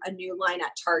 a new line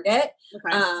at Target,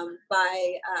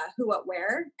 by, Who What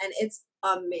Wear. And it's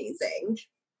amazing.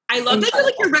 I love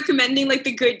that you're recommending like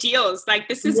the good deals. Like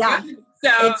this is good.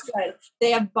 So it's good.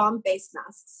 They have bomb face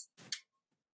masks.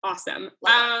 Awesome.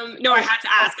 No, I had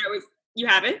to ask. You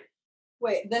have it?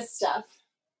 Wait, this stuff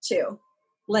too.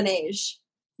 Laneige.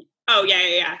 Oh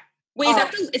yeah. Wait,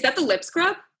 is that the lip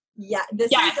scrub? Yeah, this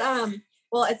is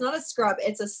well, it's not a scrub,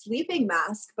 it's a sleeping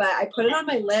mask, but I put it on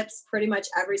my lips pretty much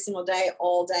every single day,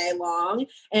 all day long.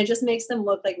 And it just makes them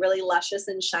look like really luscious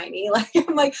and shiny. Like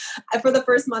I'm like, for the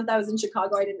first month I was in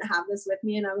Chicago, I didn't have this with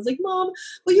me. And I was like, Mom,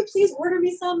 will you please order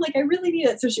me some? Like I really need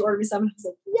it. So she ordered me some. And I was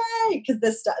like, yay. Cause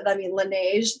this stuff,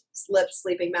 Laneige lip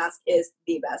sleeping mask is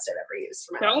the best I've ever used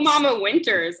for my lips. Mama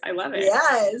Winters. I love it.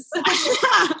 Yes.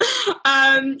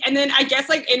 And then I guess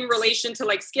like in relation to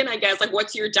like skin, I guess, like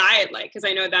what's your diet like? Cause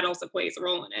I know that also plays a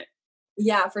role in it.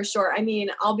 Yeah, for sure. I mean,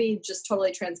 I'll be just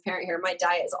totally transparent here. My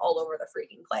diet is all over the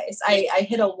freaking place. I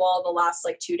hit a wall the last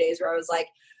like 2 days where I was like,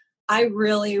 I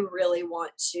really, really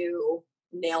want to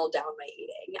nail down my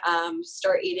eating,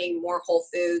 start eating more whole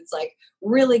foods, like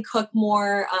really cook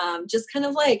more, just kind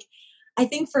of like, I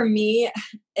think for me,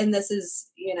 and this is,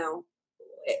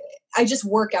 I just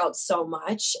work out so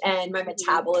much and my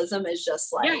metabolism is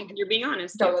just like, you're being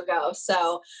honest. Go.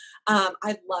 So,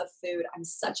 I love food. I'm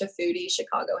such a foodie.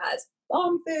 Chicago has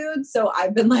bomb food. So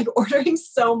I've been like ordering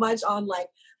so much on like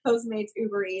Postmates,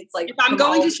 Uber Eats. Like if I'm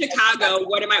going to Chicago,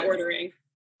 what am I ordering?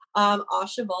 Au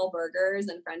Cheval burgers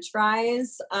and French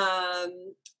fries. I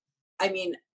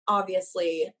mean,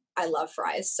 obviously I love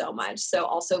fries so much. So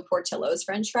also Portillo's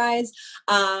French fries,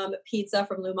 pizza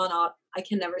from Lumalnati's. I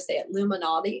can never say it.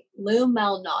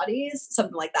 Lumalnati's,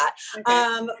 something like that.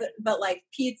 Okay. But like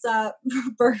pizza,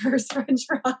 burgers, French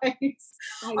fries,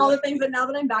 all the things. But now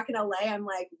that I'm back in LA, I'm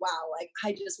like, wow, like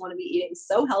I just want to be eating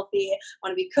so healthy. I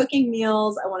want to be cooking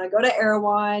meals. I want to go to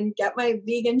Erewhon, get my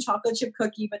vegan chocolate chip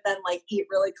cookie, but then like eat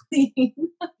really clean.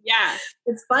 Yeah.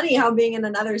 It's funny how being in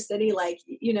another city, like,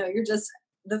 you're just,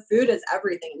 the food is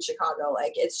everything in Chicago.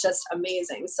 Like it's just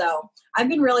amazing. So I've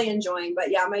been really enjoying, but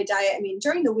yeah, my diet, I mean,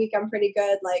 during the week I'm pretty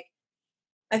good. Like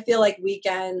I feel like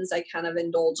weekends I kind of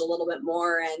indulge a little bit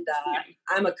more, and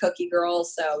I'm a cookie girl.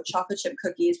 So chocolate chip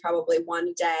cookies, probably one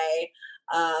a day.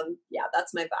 Yeah,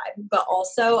 that's my vibe. But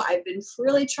also I've been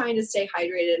really trying to stay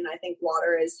hydrated, and I think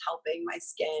water is helping my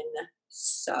skin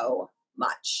so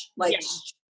much, like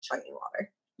chugging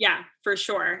water. Yeah, for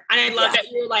sure. And I love that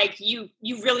you're like, you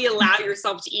really allow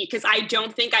yourself to eat. Cause I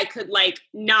don't think I could like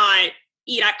not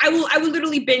eat. I will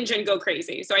literally binge and go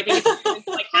crazy. So I think it's important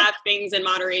to like have things in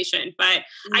moderation. But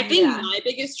I think my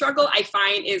biggest struggle I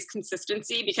find is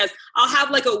consistency, because I'll have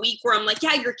like a week where I'm like,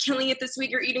 yeah, you're killing it this week.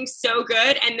 You're eating so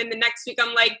good. And then the next week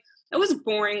I'm like, that was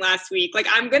boring last week. Like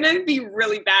I'm going to be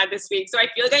really bad this week. So I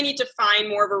feel like I need to find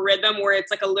more of a rhythm where it's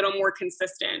like a little more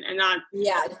consistent and not.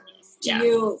 Yeah. Do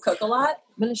you cook a lot?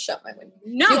 I'm going to shut my window.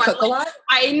 No, do you cook a lot?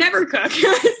 I never cook.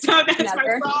 So that's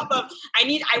my problem.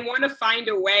 I want to find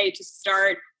a way to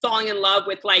start falling in love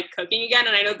with like cooking again.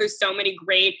 And I know there's so many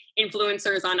great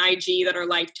influencers on IG that are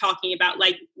like talking about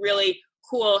like really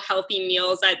cool, healthy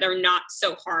meals that they're not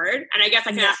so hard. And I guess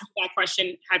I can ask you that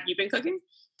question. Have you been cooking?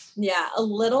 Yeah, a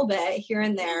little bit here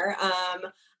and there.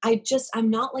 I'm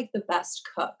not like the best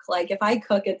cook. Like if I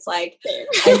cook, it's like,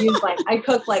 I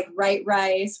cook like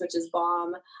rice, which is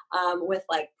bomb, with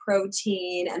like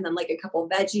protein and then like a couple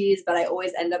veggies, but I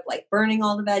always end up like burning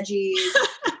all the veggies.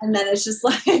 And then it's just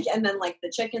like, and then like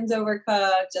the chicken's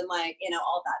overcooked and like, you know,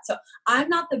 all that. So I'm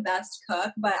not the best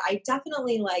cook, but I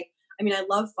definitely like, I mean, I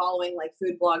love following like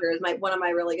food bloggers. One of my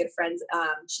really good friends,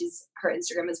 her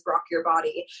Instagram is Rock Your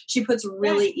Body. She puts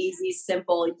really easy,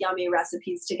 simple, yummy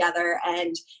recipes together.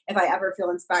 And if I ever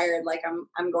feel inspired, like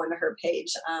I'm going to her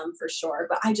page for sure.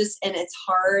 But and it's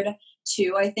hard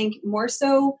too. I think more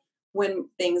so when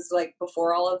things like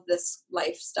before all of this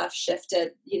life stuff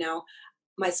shifted, you know,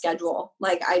 my schedule,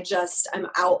 like I'm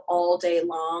out all day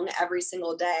long, every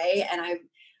single day. And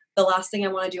the last thing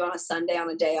I want to do on a Sunday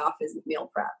on a day off is meal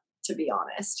prep, to be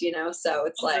honest, you know? So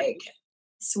it's like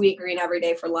Sweetgreen every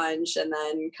day for lunch and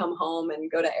then come home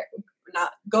and go to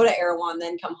Erewhon,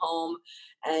 then come home.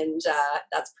 And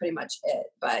that's pretty much it.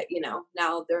 But, you know,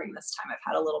 now during this time,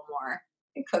 I've had a little more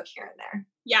cook here and there.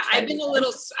 Yeah, I've been a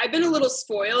little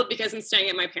spoiled because I'm staying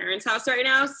at my parents' house right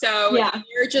now. So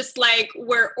you're just like,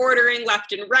 we're ordering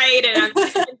left and right, and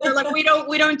they're like, we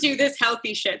don't do this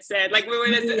healthy shit, Sid. Like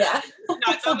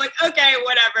so I'm like, okay,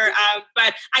 whatever.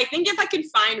 But I think if I could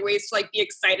find ways to like be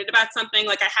excited about something,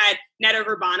 like I had Netta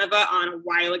Verbanova on a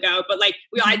while ago, but like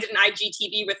I did an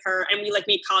IGTV with her, and we like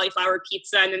made cauliflower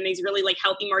pizza and then these really like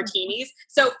healthy martinis.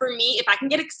 So for me, if I can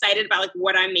get excited about like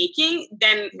what I'm making,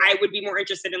 then I would be more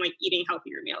interested in like eating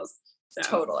healthier meals. So,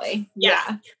 totally.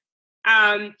 Yeah.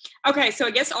 Okay. So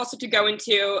I guess also to go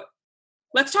into,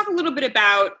 let's talk a little bit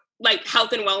about like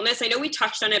health and wellness. I know we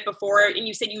touched on it before and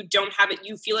you said you don't have it.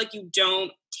 You feel like you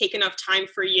don't take enough time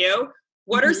for you.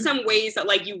 What are some ways that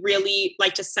like you really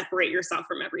like to separate yourself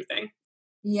from everything?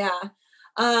 Yeah.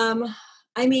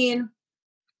 I mean,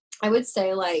 I would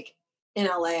say like in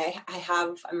LA,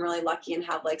 I'm really lucky and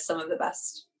have like some of the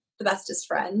bestest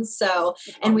friends. So,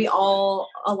 and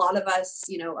a lot of us,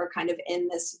 you know, are kind of in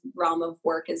this realm of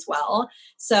work as well.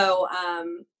 So,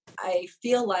 I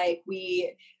feel like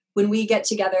when we get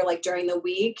together, like during the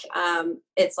week,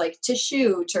 it's like to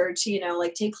shoot or to, you know,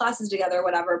 like take classes together or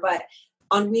whatever. But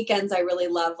on weekends, I really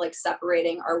love like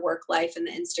separating our work life and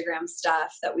the Instagram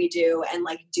stuff that we do and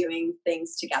like doing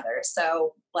things together.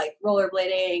 So like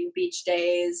rollerblading, beach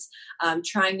days,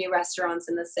 trying new restaurants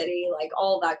in the city, like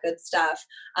all that good stuff.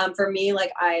 For me,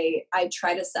 like I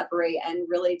try to separate and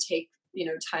really take, you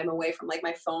know, time away from like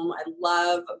my phone. I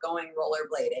love going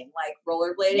rollerblading. Like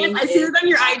rollerblading. Yes, I see it on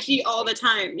your IG all the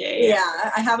time.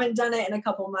 Yeah. I haven't done it in a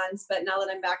couple months, but now that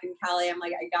I'm back in Cali, I'm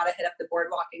like, I gotta hit up the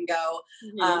boardwalk and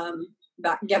go.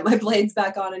 Get my blades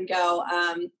back on and go.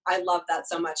 I love that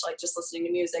so much. Like just listening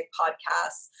to music,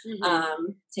 podcasts,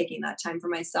 taking that time for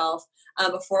myself.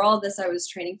 Before all this, I was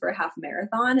training for a half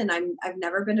marathon, and I've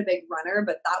never been a big runner,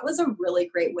 but that was a really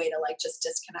great way to like just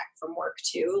disconnect from work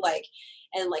too. Like,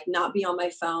 and like not be on my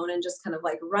phone and just kind of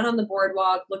like run on the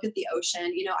boardwalk, look at the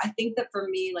ocean. You know, I think that for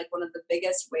me, like one of the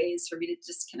biggest ways for me to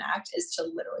disconnect is to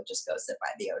literally just go sit by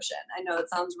the ocean. I know it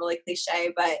sounds really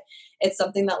cliche, but it's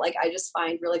something that like I just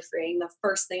find really freeing. The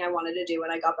first thing I wanted to do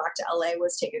when I got back to LA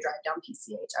was take a drive down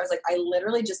PCH. I was like, I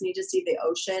literally just need to see the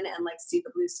ocean and like see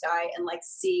the blue sky and like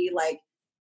see like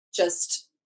just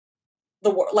the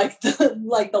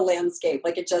landscape.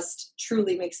 Like it just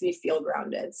truly makes me feel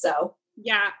grounded. So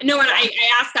Yeah, no, and I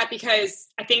ask that because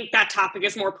I think that topic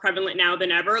is more prevalent now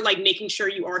than ever, like making sure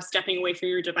you are stepping away from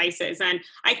your devices. And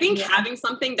I think having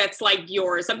something that's like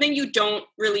yours, something you don't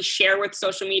really share with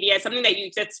social media, something that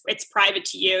it's private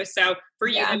to you. So for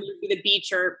you, that would be the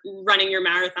beach or running your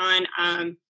marathon.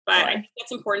 But I think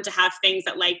it's important to have things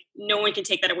that like no one can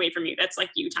take that away from you. That's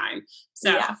like you time.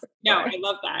 So I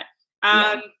love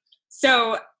that.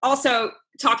 So also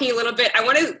talking a little bit, I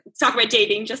want to talk about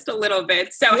dating just a little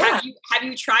bit. So have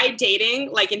you tried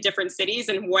dating like in different cities,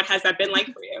 and what has that been like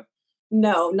for you?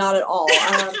 No, not at all.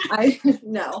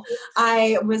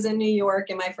 I was in New York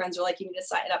and my friends were like, you need to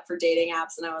sign up for dating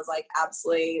apps. And I was like,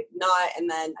 absolutely not. And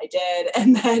then I did.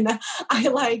 And then I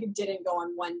like didn't go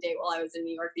on one date while I was in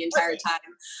New York the entire time.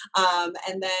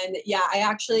 And then,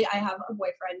 I have a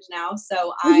boyfriend now.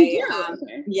 So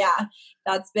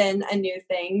that's been a new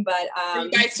thing, but, are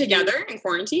you guys together in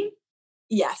quarantine?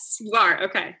 Yes. You are.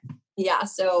 Okay. Yeah.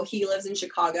 So he lives in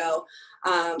Chicago,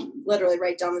 literally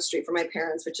right down the street from my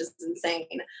parents, which is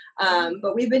insane.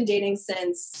 But we've been dating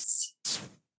since,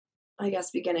 I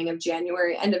guess, beginning of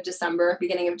January, end of December,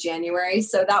 beginning of January.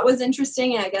 So that was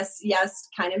interesting. And I guess, yes,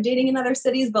 kind of dating in other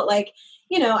cities, but like,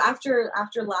 you know, after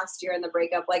last year and the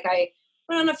breakup, like I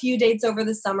went on a few dates over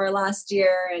the summer last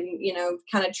year and, you know,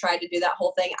 kind of tried to do that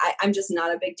whole thing. I'm just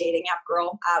not a big dating app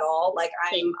girl at all. Like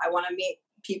I want to meet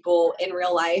people in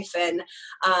real life, and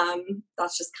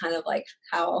that's just kind of like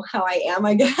how I am.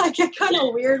 I get kind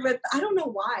of weird with, I don't know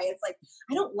why. It's like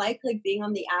I don't like being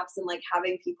on the apps and like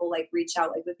having people like reach out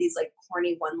like with these like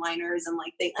corny one-liners and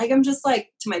like I'm just like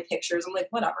to my pictures. I'm like,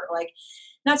 whatever. Like,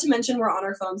 not to mention we're on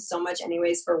our phones so much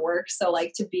anyways for work. So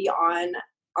like to be on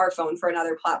our phone for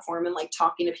another platform and like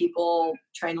talking to people,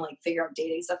 trying to like figure out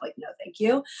dating stuff, like, no, thank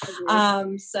you.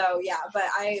 But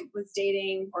I was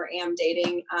dating or am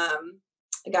dating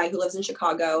a guy who lives in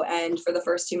Chicago. And for the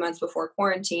first 2 months before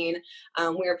quarantine,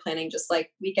 we were planning just like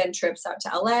weekend trips out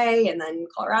to LA and then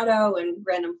Colorado and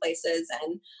random places.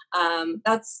 And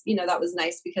that's, you know, that was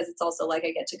nice because it's also like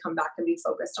I get to come back and be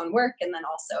focused on work, and then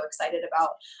also excited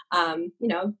about, you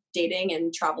know, dating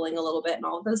and traveling a little bit and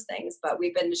all of those things. But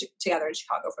we've been together in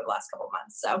Chicago for the last couple of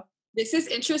months. So this is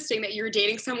interesting that you're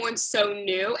dating someone so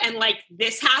new and like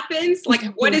this happens. Like,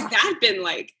 what has that been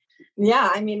like?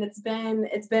 Yeah, I mean, it's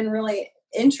been really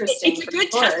interesting. It's a good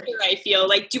tester, I feel.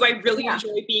 Like, do I really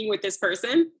enjoy being with this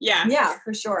person? Yeah,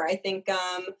 for sure. I think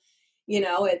you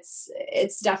know, it's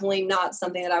definitely not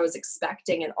something that I was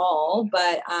expecting at all,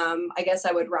 but I guess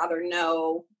I would rather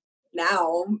know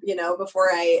now, you know, before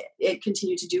it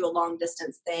continue to do a long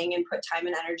distance thing and put time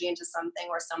and energy into something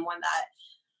or someone that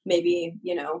maybe,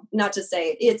 you know, not to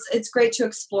say it's great to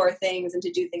explore things and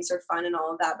to do things for fun and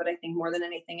all of that, but I think more than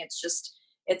anything,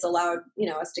 it's allowed, you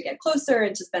know, us to get closer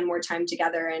and to spend more time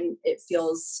together. And it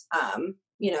feels,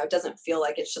 you know, it doesn't feel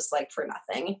like it's just like for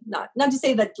nothing. Not to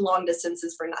say that long distance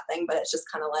is for nothing, but it's just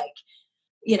kind of like,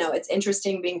 you know, it's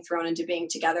interesting being thrown into being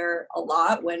together a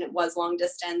lot when it was long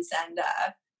distance. And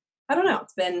I don't know,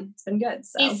 it's been good.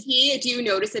 So do you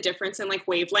notice a difference in like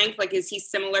wavelength? Like, is he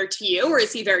similar to you or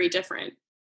is he very different?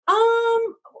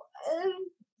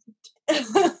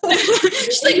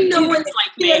 She's like, no one's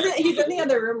like me. He's in the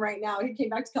other room right now. He came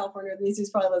back to California with me, so he's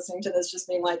probably listening to this just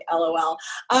being like, LOL.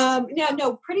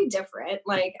 Pretty different.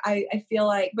 Like, I feel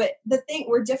like, but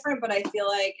we're different, but I feel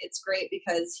like it's great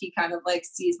because he kind of like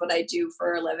sees what I do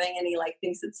for a living and he like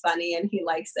thinks it's funny and he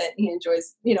likes it and he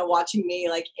enjoys, you know, watching me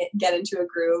like get into a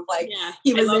groove. Like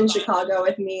he was in Chicago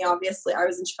with me. Obviously I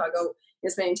was in Chicago,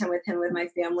 spending time with him with my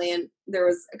family, and there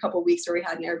was a couple of weeks where we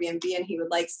had an Airbnb and he would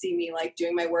like see me like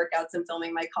doing my workabouts and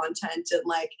filming my content and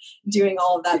like doing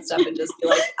all of that stuff and just be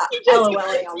like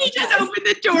LOLing on the just opened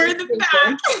the door in the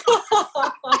back.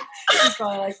 He's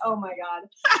probably like, oh my God.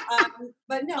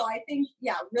 But no, I think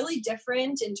really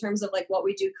different in terms of like what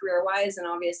we do career wise, and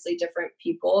obviously different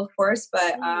people of course,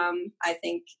 but I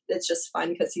think it's just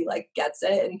fun because he like gets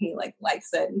it and he like likes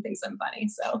it and thinks I'm funny,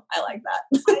 so I like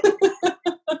that.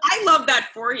 I love that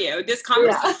for you. This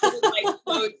conversation like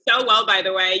flowed so well, by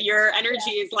the way. Your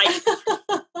energy is like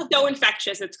so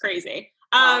infectious. It's crazy.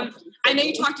 I know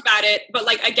you talked about it, but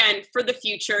like, again, for the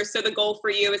future. So the goal for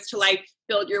you is to like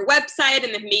build your website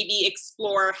and then maybe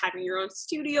explore having your own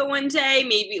studio one day.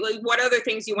 Maybe like what other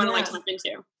things you want to like tap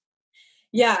into?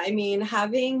 Yeah. I mean,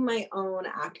 having my own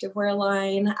activewear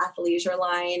line, athleisure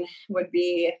line would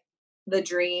be the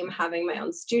dream. Having my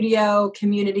own studio,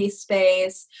 community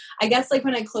space. I guess like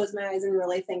when I close my eyes and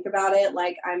really think about it,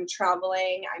 like I'm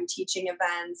traveling, I'm teaching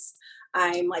events,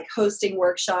 I'm like hosting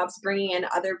workshops, bringing in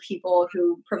other people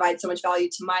who provide so much value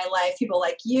to my life, people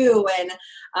like you and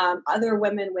other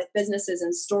women with businesses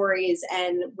and stories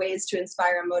and ways to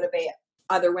inspire and motivate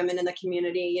other women in the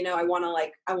community. You know, I want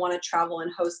to travel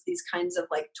and host these kinds of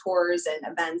like tours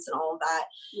and events and all of that.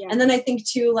 Yeah. And then I think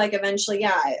too, like eventually,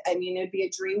 I mean, it'd be a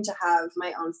dream to have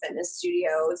my own fitness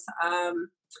studios.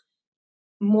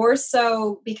 More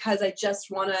so because I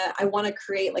want to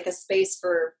create like a space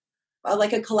for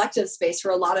like a collective space for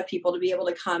a lot of people to be able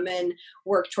to come and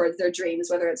work towards their dreams,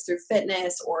 whether it's through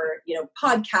fitness or, you know,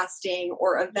 podcasting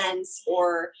or events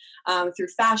or through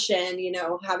fashion, you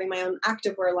know, having my own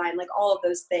activewear line, like all of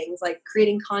those things, like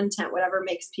creating content, whatever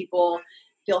makes people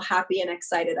feel happy and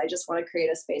excited. I just want to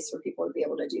create a space for people to be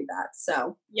able to do that.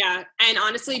 So yeah. And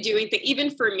honestly,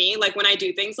 even for me, like when I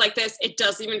do things like this, it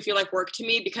doesn't even feel like work to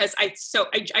me because I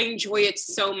enjoy it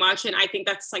so much. And I think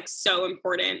that's like so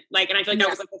important. Like, and I feel like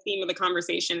that was like the theme of the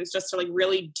conversation, is just to like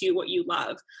really do what you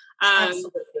love.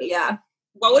 Absolutely. Yeah.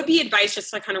 What would be advice,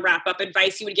 just to kind of wrap up,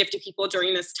 advice you would give to people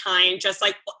during this time? Just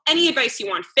like any advice you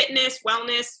want, fitness,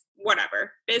 wellness,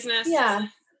 whatever, business.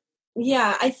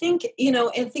 Yeah, I think, you know,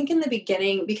 in the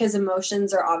beginning, because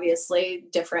emotions are obviously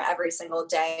different every single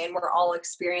day and we're all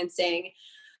experiencing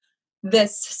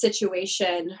this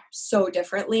situation so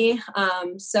differently.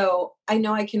 So I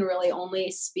know I can really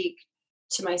only speak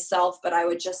to myself, but I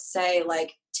would just say,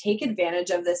 like, take advantage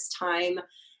of this time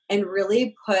and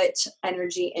really put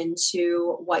energy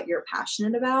into what you're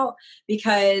passionate about.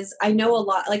 Because I know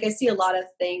I see a lot of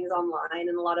things online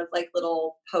and a lot of like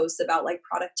little posts about like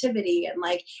productivity and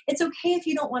like, it's okay if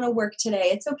you don't want to work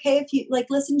today. It's okay if you like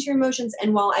listen to your emotions.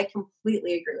 And while I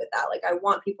completely agree with that, like I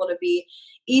want people to be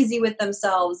easy with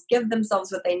themselves, give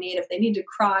themselves what they need. If they need to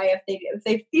cry, if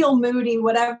they feel moody,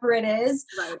 whatever it is.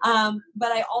 Right.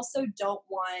 But I also don't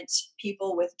want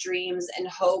people with dreams and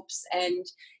hopes and,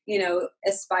 you know,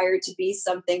 aspire to be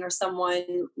something or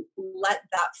someone, let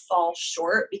that fall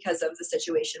short because of the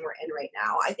situation we're in right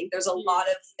now. I think there's a lot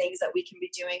of things that we can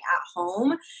be doing at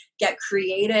home. Get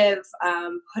creative,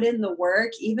 put in the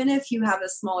work, even if you have a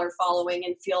smaller following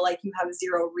and feel like you have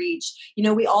zero reach. You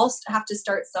know, we all have to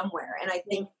start somewhere. And I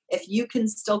think if you can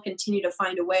still continue to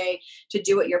find a way to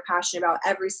do what you're passionate about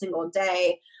every single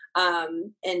day,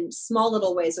 in small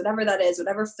little ways, whatever that is,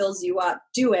 whatever fills you up,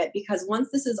 do it. Because once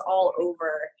this is all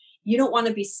over, you don't want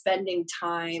to be spending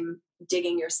time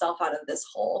digging yourself out of this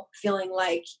hole, feeling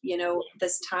like, you know,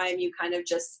 this time you kind of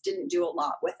just didn't do a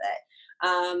lot with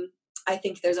it. I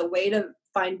think there's a way to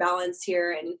find balance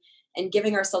here and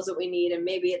giving ourselves what we need. And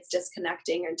maybe it's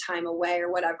disconnecting or time away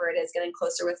or whatever it is, getting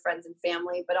closer with friends and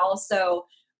family, but also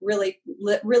really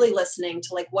listening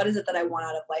to like, what is it that I want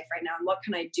out of life right now? And what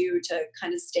can I do to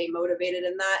kind of stay motivated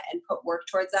in that and put work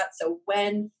towards that? So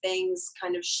when things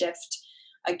kind of shift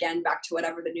again, back to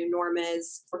whatever the new norm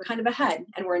is, we're kind of ahead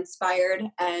and we're inspired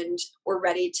and we're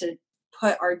ready to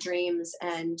put our dreams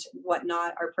and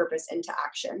whatnot, our purpose into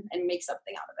action and make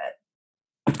something out of it.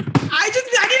 I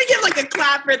need to give like a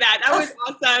clap for that. That was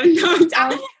awesome.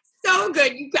 No, so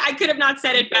good. I could have not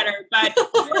said it better, but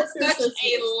you're such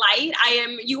a light.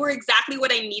 You were exactly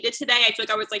what I needed today. I feel like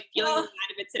I was like feeling out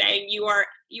of it today, and you are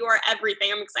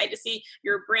everything. I'm excited to see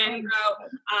your brand grow.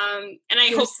 And I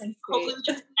hopefully we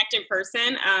just connect in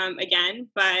person again.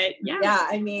 But yeah.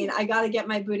 I mean, I got to get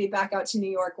my booty back out to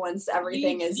New York once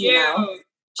everything is, you know.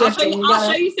 I'll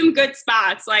show you some good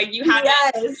spots. Like you have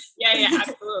Yeah,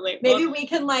 absolutely. Maybe we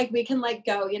can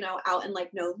go, you know, out in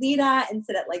like Nolita and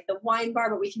sit at like the wine bar,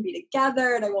 but we can be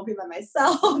together and I won't be by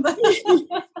myself.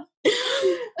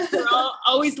 We're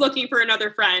always looking for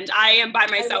another friend. I am by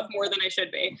myself more than I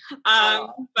should be.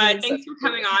 But thanks for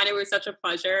coming on. It was such a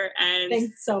pleasure. And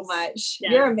thanks so much.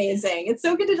 Yeah. You're amazing. It's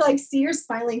so good to like see your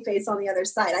smiling face on the other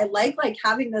side. I like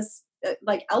having this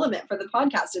like element for the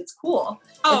podcast. It's cool.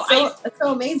 It's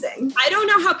so amazing. I don't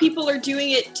know how people are doing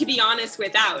it, to be honest,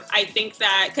 without. I think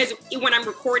that because when I'm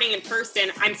recording in person,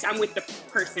 I'm with the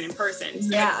person in person. So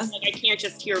like, I can't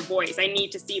just hear voice. I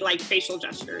need to see like facial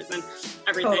gestures and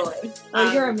everything. Totally.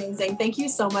 Oh, you're amazing. Thank you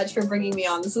so much for bringing me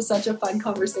on. This was such a fun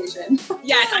conversation.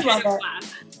 Yes, I love it.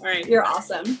 All right. You're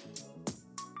awesome.